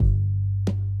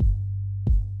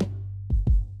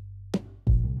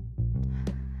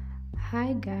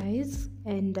Hi, guys,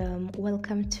 and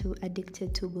welcome to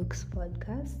Addicted to Books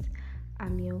podcast.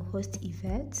 I'm your host,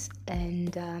 Yvette,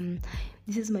 and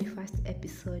this is my first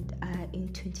episode in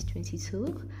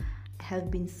 2022. I have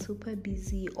been super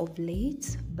busy of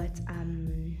late, but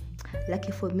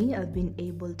lucky for me, I've been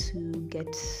able to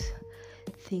get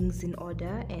things in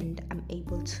order and I'm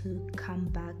able to come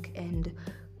back and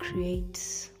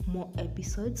create more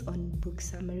episodes on book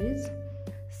summaries.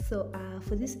 So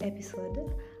for this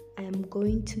episode, I am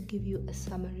going to give you a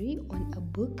summary on a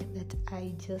book that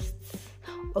I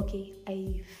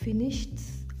finished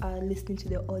listening to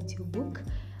the audiobook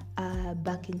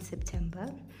back in September,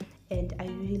 and I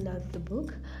really love the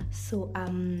book. So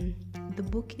the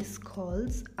book is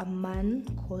called A Man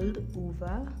Called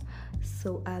Ove.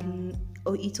 So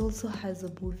it also has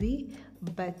a movie,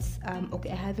 but I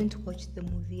haven't watched the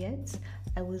movie yet.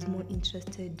 I was more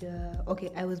interested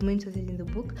in the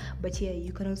book, but yeah,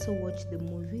 you can also watch the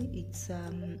movie. It's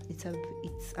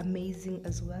amazing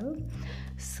as well.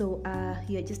 So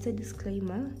just a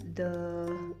disclaimer,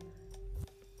 the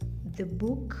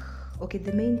book,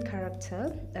 the main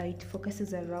character, it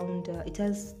focuses around it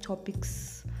has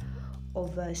topics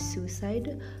of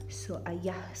suicide. So I'd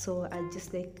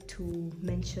just like to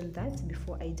mention that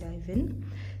before I dive in.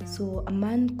 So A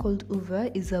Man Called Ove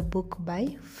is a book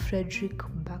by Fredrik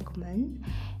Backman,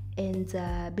 and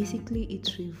basically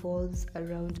it revolves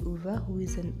around Ove, who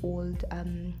is an old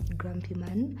grumpy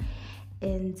man,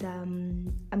 and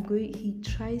he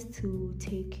tries to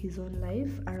take his own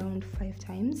life around 5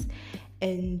 times,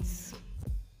 and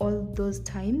all those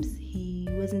times he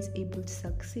wasn't able to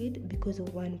succeed because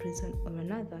of one reason or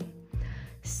another.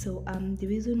 So the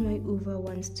reason why Ove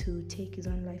wants to take his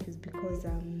own life is because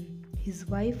his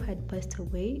wife had passed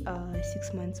away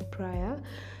 6 months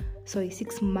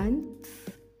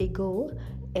ago,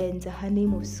 and her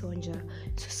name was Sonja.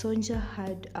 So Sonja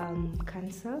had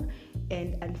cancer,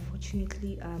 and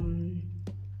unfortunately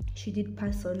she did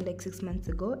pass on like 6 months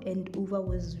ago, and Ove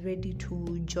was ready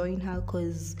to join her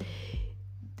because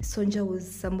Sonja was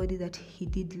somebody that he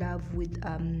did love with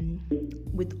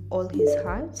all his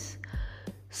heart.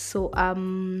 So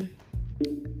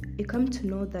you come to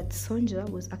know that Sonja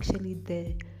was actually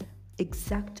the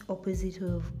exact opposite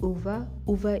of Ove.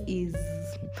 Ove is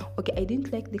I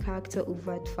didn't like the character Ove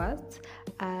at first.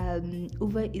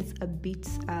 Ove is a bit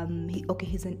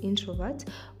he's an introvert.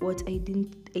 What I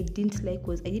didn't like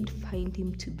was I did find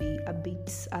him to be a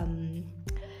bit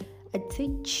I'd say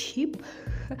cheap,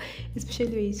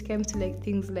 especially when it came to like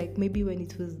things like maybe when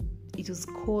it was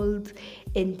cold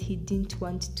and he didn't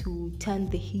want to turn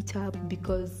the heat up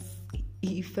because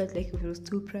he felt like it was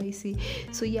too pricey.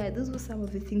 So yeah, those were some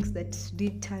of the things that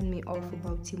did turn me off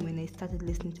about him when I started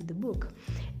listening to the book,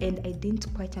 and I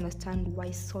didn't quite understand why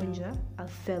Sonja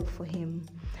fell for him.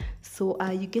 So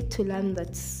you get to learn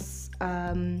that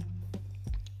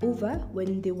Ove,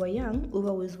 when they were young,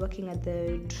 Ove was working at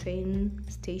the train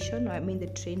station, the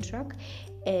train track,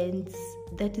 and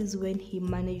that is when he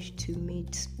managed to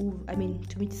meet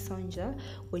Sonja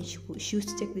when she used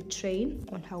to take the train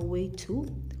on her way to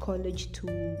college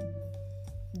to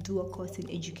do a course in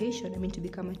education, to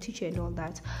become a teacher and all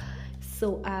that.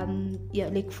 So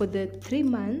for the 3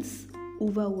 months,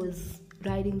 Ove was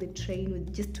riding the train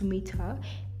just to meet her,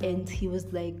 and he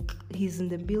was like, he's in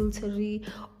the military,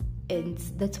 and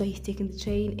that's why he's taking the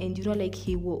train, and he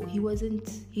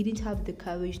didn't have the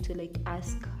courage to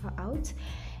ask her out,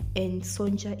 and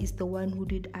Sonja is the one who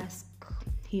did ask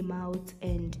him out,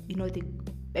 and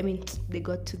they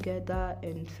got together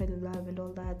and fell in love and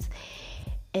all that,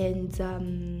 and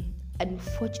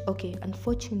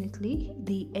unfortunately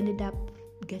they ended up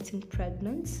getting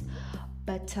pregnant,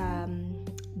 but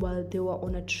while they were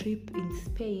on a trip in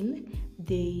Spain,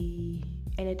 they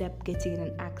ended up getting in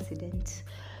an accident.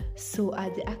 So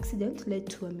the accident led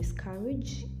to a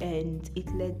miscarriage, and it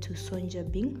led to Sonja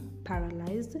being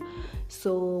paralyzed.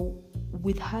 So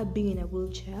with her being in a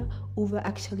wheelchair, Ove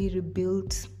actually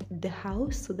rebuilt the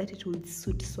house so that it would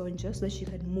suit Sonja, so that she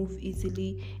can move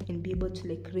easily and be able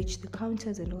to reach the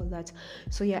counters and all that.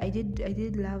 So yeah, I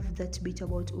did love that bit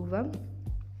about Ove.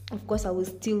 Of course, I was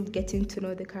still getting to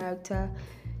know the character,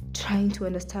 trying to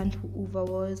understand who Ove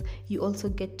was. You also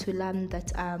get to learn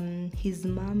that his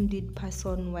mom did pass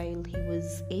on while he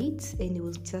was 8, and he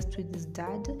was just with his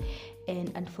dad,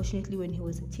 and unfortunately when he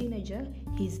was a teenager,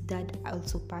 his dad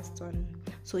also passed on,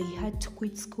 so he had to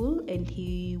quit school, and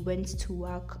he went to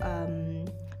work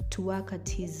at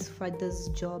his father's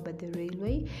job at the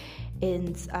railway,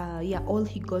 and all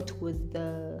he got was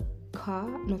the car,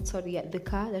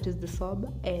 that is the sob,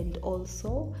 and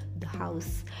also the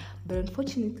house. But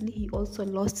unfortunately, he also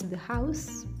lost the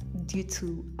house due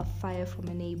to a fire from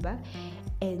a neighbor,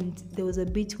 and there was a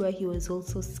bit where he was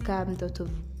also scammed out of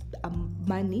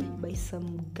money by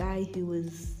some guy who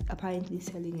was apparently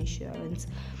selling insurance.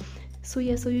 So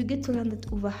you get to learn that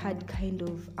Uva had kind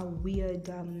of a weird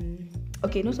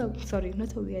not a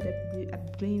weird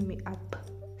upbringing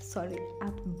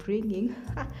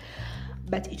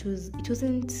but it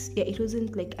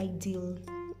wasn't like ideal.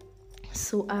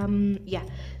 So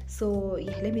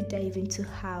let me dive into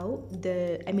how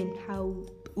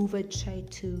Uva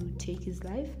tried to take his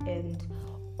life and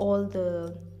all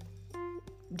the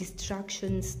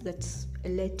distractions that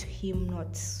led to him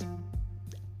not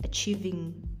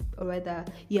achieving, or rather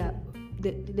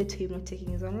that led to him not taking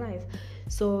his own life.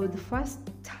 So the first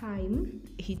time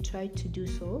he tried to do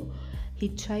so, he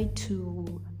tried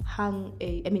to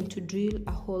to drill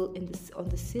a hole on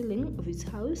the ceiling of his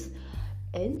house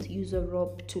and use a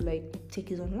rope to take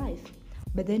his own life.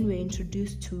 But then we're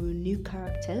introduced to new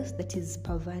characters, that is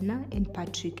Pavana and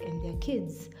Patrick and their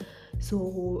kids.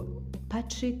 So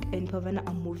Patrick and Pavana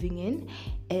are moving in,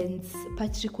 and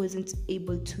Patrick wasn't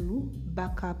able to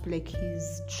back up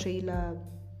his trailer.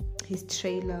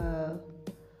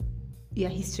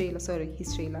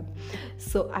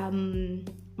 So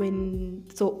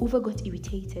Uva got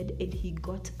irritated and he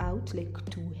got out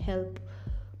to help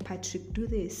Patrick do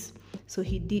this. So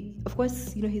he did, of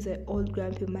course, he's an old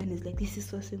grumpy man. He's like, this is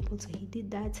so simple. So he did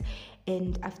that,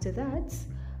 and after that,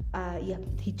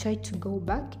 he tried to go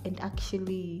back and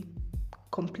actually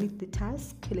complete the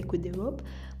task with the rope,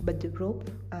 but the rope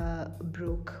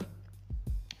broke.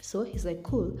 So he's like,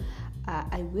 cool,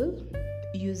 I will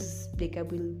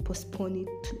postpone it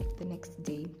to the next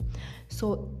day.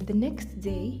 So the next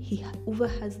day, Uva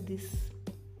has this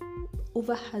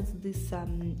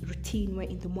routine where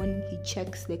in the morning he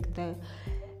checks the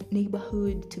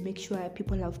neighborhood to make sure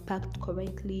people have parked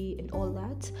correctly and all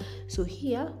that. So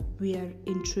here we are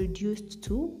introduced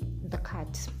to the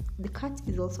cat. The cat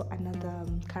is also another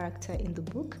character in the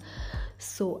book.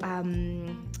 So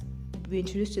we're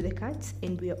introduced to the cat,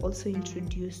 and we are also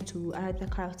introduced to another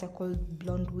character called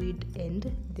Blondeweed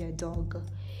and their dog.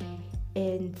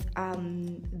 And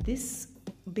this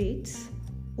bit,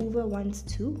 Uva wants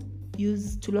to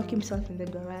lock himself in the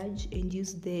garage and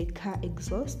use the car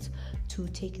exhaust to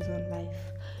take his own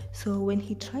life. So when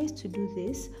he tries to do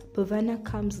this, Pavana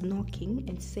comes knocking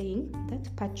and saying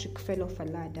that Patrick fell off a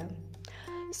ladder.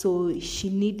 So she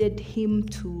needed him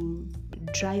to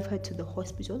drive her to the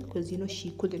hospital because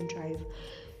she couldn't drive.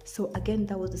 So again,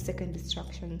 that was the second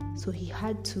distraction. So he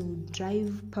had to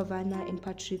drive Pavana and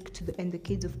Patrick and the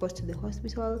kids, of course, to the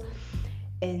hospital.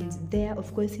 And there,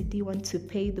 of course, he didn't want to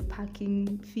pay the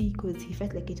parking fee because he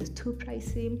felt like it was too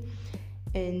pricey.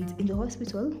 And in the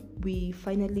hospital, we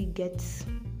finally get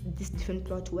this different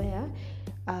plot where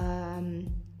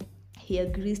he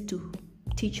agrees to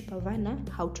teach Pavana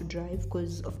how to drive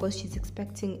because, of course, she's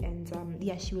expecting and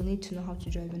she will need to know how to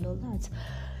drive and all that.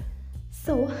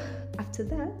 So after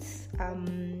that,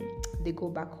 they go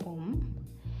back home.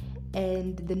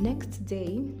 And the next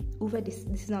day, Uva, this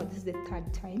is the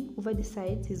third time, Uva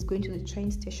decides he's going to the train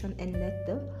station and let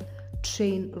the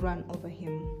train run over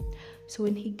him. So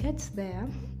when he gets there,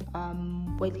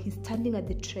 while he's standing at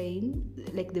the train,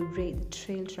 the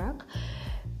trail track,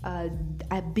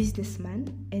 a businessman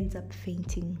ends up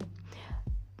fainting.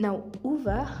 Now,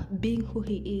 Uva, being who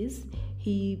he is,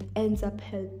 he ends up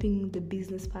helping the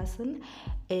business person,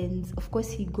 and of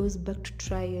course he goes back to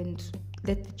try and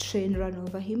let the train run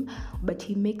over him, but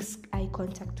he makes eye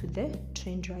contact with the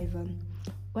train driver.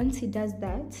 Once he does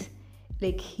that,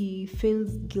 he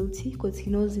feels guilty because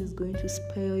he knows he's going to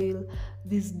spoil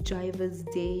this driver's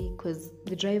day because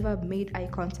the driver made eye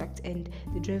contact and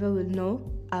the driver will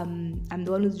know I'm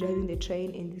the one who's driving the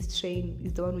train and this train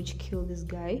is the one which killed this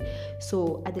guy.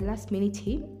 So at the last minute,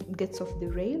 he gets off the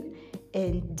rail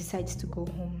and decides to go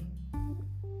home.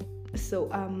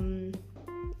 So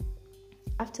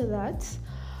after that,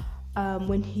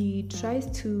 when he tries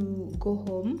to go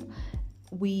home,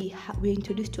 we're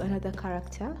introduced to another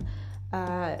character.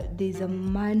 There's a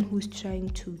man who's trying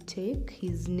to take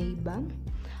his neighbor.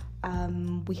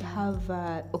 We have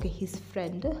his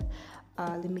friend.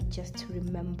 Let me just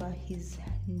remember his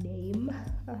name.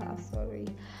 Sorry,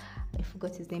 I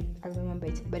forgot his name. I'll remember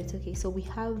it, but it's okay. So we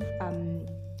have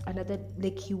another,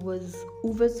 he was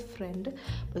Uva's friend,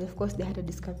 but of course they had a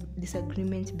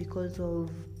disagreement because of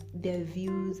their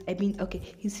views.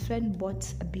 His friend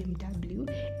bought a BMW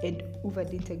and Uva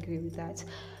didn't agree with that.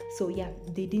 So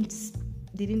they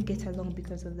didn't get along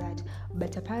because of that.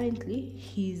 But apparently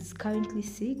he's currently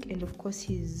sick, and of course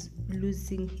he's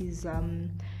losing his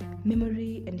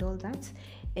memory and all that.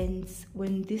 And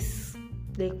when this,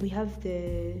 we have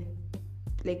the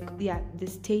the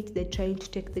state, they're trying to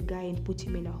take the guy and put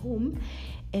him in a home.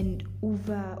 And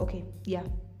Uva,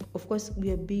 of course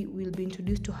we'll be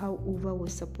introduced to how Uva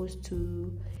was supposed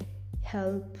to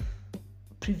help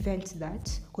prevent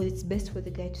that, because it's best for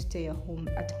the guy to stay at home.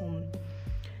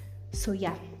 So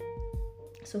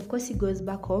of course he goes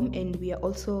back home, and we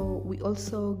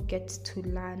also get to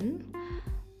learn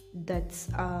that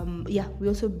we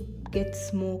also get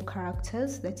more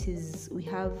characters. That is, we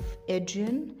have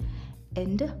Adrian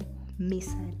and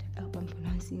Mesad. I hope I'm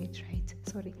pronouncing it right.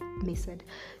 Sorry, Mesad.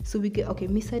 So we get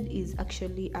Mesad is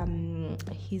actually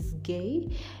he's gay,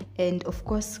 and of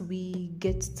course we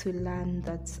get to learn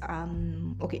that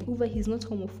Uva, he's not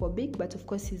homophobic, but of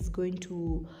course he's going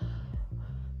to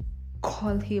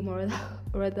call him, or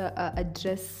rather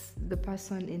address the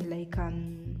person in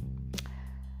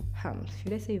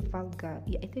should I say vulgar?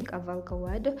 Yeah, I think a vulgar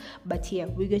word. But yeah,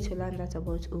 we get to learn that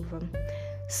about Uva.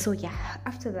 So yeah,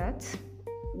 after that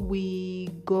we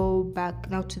go back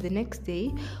now to the next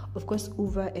day. Of course,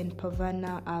 Uva and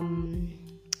Pavana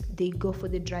they go for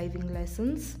the driving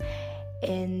lessons,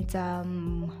 and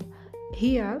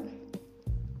here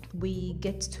we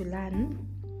get to learn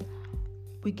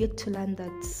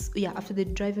that after the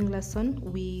driving lesson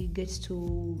we get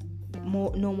to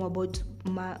know more about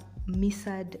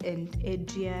Mesad and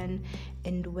Adrian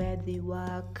and where they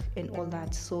work and all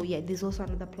that. So yeah, there's also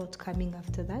another plot coming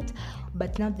after that.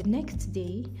 But now the next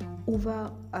day,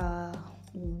 Uva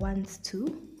wants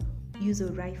to use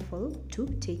a rifle to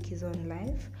take his own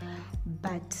life,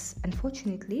 but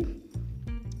unfortunately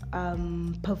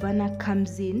Pavana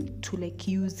comes in to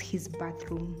use his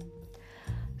bathroom.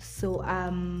 So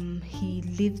he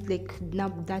leaves, now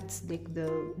that's the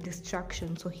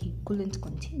distraction, so he couldn't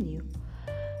continue.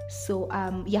 So I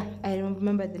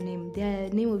remember the name. The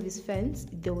name of his friends,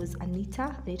 there was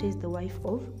Anita. That is the wife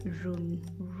of Rune.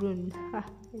 Rune.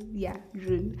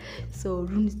 So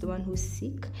Rune is the one who's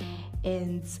sick,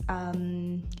 and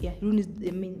Rune is.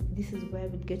 This is where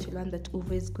we get to learn that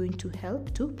Uva is going to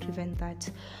help to prevent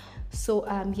that. So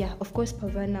of course,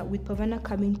 Pavana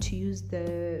coming to use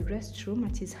the restroom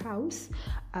at his house,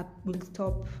 will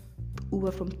stop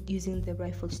Uva from using the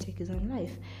rifle to take his own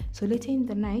life. So later in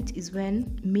the night is when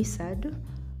Mesad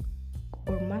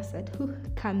who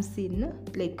comes in,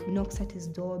 knocks at his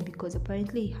door, because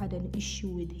apparently he had an issue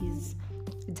with his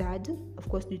dad, of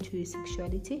course due to his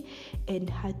sexuality, and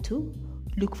had to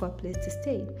look for a place to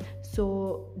stay.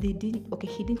 So he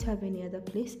didn't have any other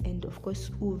place, and of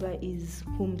course Uva is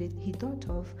whom he thought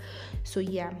of. So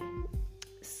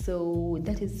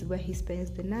that is where he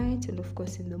spends the night, and of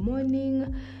course in the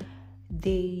morning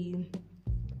they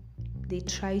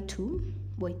try to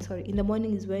in the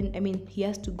morning is when he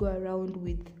has to go around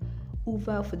with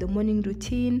Uva for the morning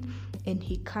routine, and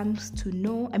he comes to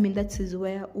know, that is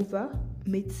where Uva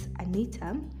meets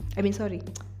Anita.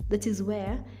 That is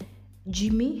where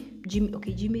Jimmy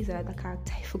is another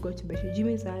character. I forgot to mention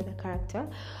Jimmy is another character.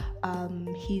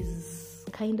 He's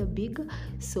kind of big,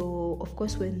 so of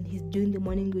course when he's doing the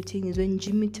morning routine is when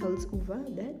Jimmy tells Uva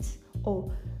that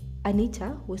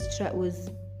Anita was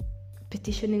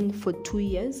petitioning for 2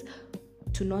 years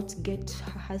to not get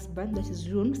her husband, that is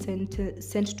Rune, sent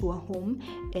to a home,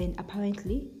 and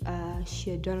apparently she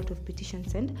had run out of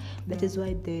petitions sent. That is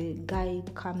why the guy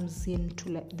comes in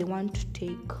to they want to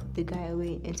take the guy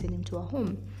away and send him to a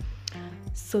home.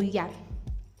 So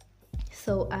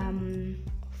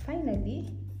finally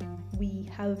we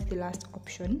have the last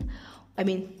option.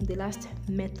 The last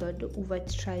method Uva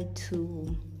tried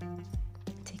to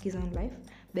take his own life,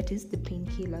 that is the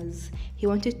painkillers. He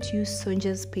wanted to use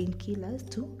Sonja's painkillers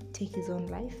to take his own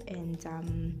life, and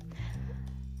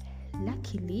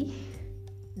luckily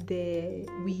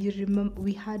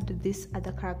we had this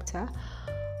other character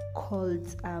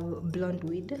called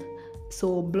Blondeweed.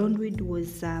 So Blondeweed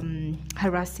was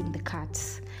harassing the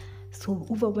cats. So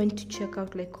Uva went to check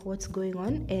out what's going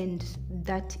on, and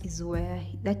that is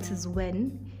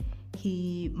when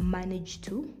he managed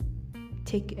to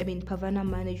Pavana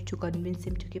managed to convince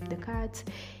him to keep the cat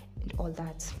and all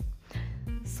that.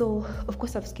 So of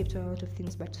course I've skipped a lot of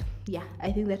things, but yeah,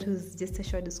 I think that was just a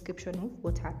short description of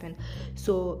what happened.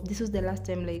 So this was the last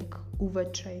time Uva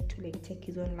tried to take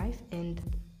his own life, and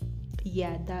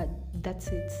that's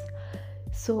it.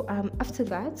 So after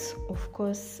that, of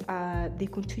course, they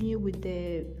continue with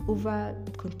Uva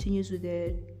continues with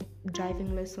the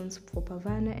driving lessons for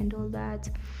Pavana and all that,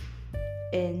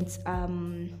 and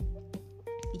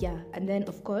and then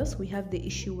of course we have the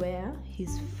issue where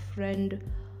his friend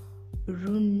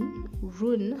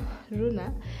Runa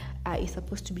is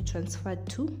supposed to be transferred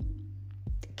to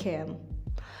KM,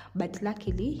 but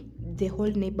luckily the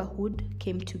whole neighborhood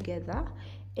came together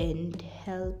and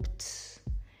helped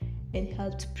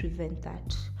prevent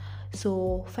that.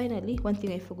 So finally, one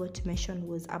thing I forgot to mention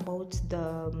was about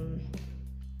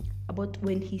about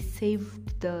when he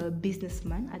saved the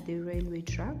businessman at the railway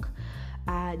track.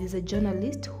 There's a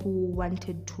journalist who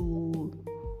wanted to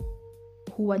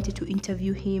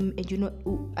interview him, and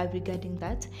regarding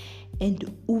that, and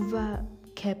Uwe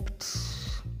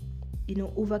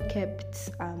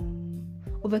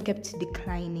kept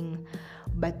declining,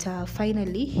 but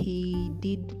finally he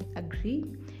did agree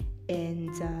and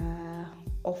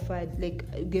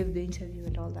gave the interview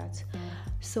and all that.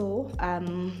 So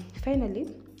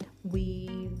finally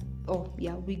we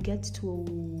get to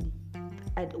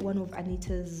one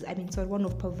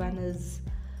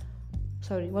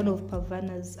of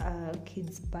Pavana's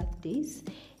kids' birthdays,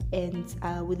 and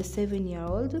with a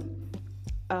 7-year-old,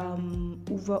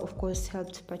 Uwe of course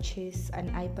helped purchase an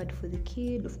iPad for the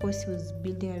kid. Of course, he was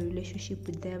building a relationship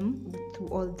with them through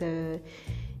all the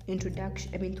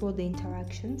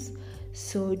interactions.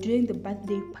 So during the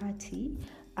birthday party,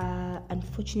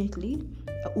 unfortunately,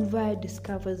 Uwe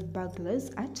discovers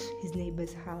burglars at his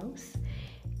neighbor's house,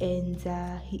 and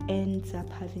he ends up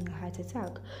having a heart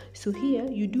attack. So here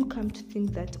you do come to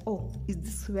think that, is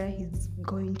this where he's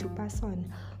going to pass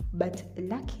on? But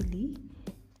luckily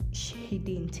he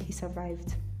didn't. He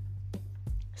survived.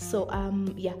 So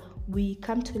we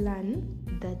come to learn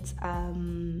that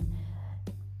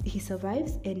he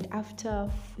survives, and after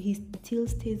he still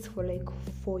stays for like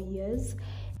 4 years,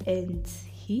 and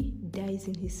he dies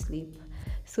in his sleep.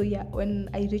 So when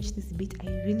I reached this bit, I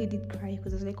really did cry,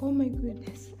 because I was like, oh my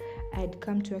goodness, I had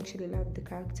come to actually love the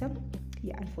character.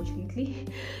 Unfortunately.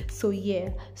 So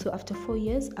after 4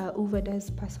 years, Uwe does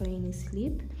pass away in his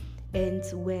sleep, and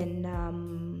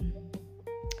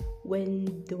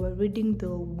when they were reading the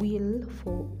will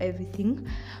for everything,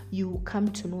 you come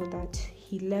to know that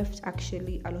he left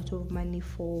actually a lot of money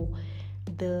for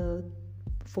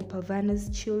Pavana's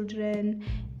children,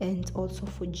 and also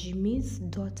for Jimmy's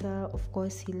daughter. Of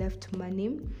course, he left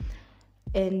money,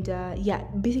 and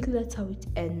basically that's how it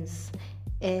ends.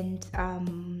 And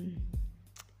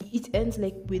it ends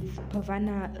like with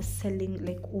Pavana selling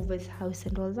like Uwe's house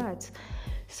and all that.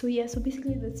 So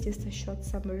basically that's just a short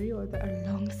summary, or a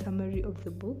long summary of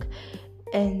the book.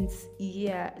 And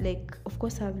of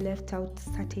course I've left out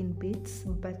certain bits,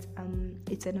 but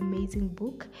it's an amazing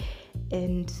book.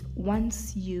 And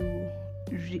once you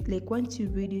read it or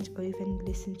even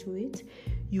listen to it,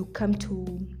 you come to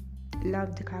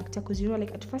love the character. Because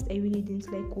at first I really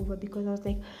didn't like Uwe, because I was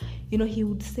like, he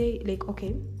would say they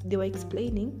were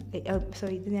explaining,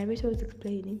 the narrator was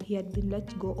explaining he had been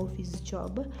let go of his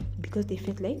job because they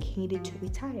felt like he needed to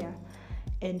retire.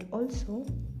 And also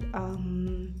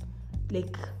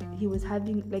he was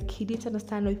having he didn't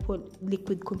understand how people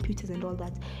with computers and all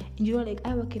that. And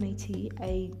I work in IT,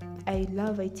 I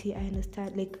love IT, I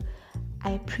understand,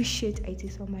 I appreciate IT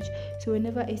so much. So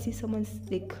whenever I see someone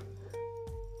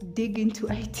dig into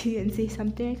IT and say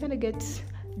something, I kind of get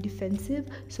defensive.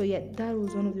 So that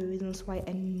was one of the reasons why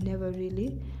I never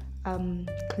really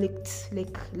clicked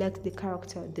liked the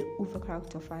character, the Uwe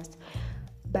character first.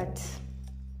 But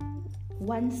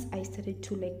once I started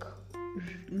to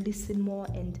listen more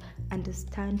and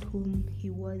understand whom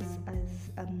he was as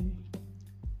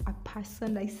a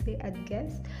person, I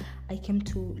guess, I came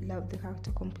to love the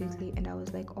character completely. And I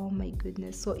was like, oh my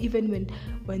goodness. So even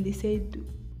when they said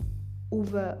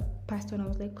Uwe passed on, I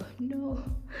was like, no,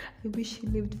 I wish he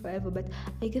lived forever. But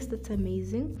I guess that's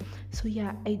amazing. So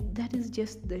that is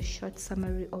just the short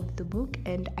summary of the book,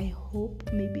 and I hope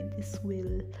maybe this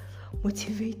will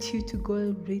motivate you to go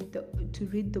and read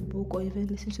the book, or even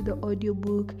listen to the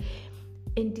audiobook.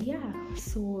 And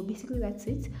so basically that's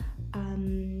it.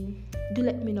 Do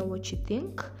let me know what you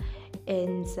think,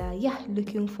 and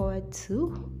looking forward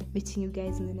to meeting you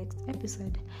guys in the next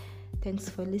episode. Thanks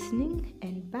for listening,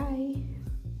 and bye.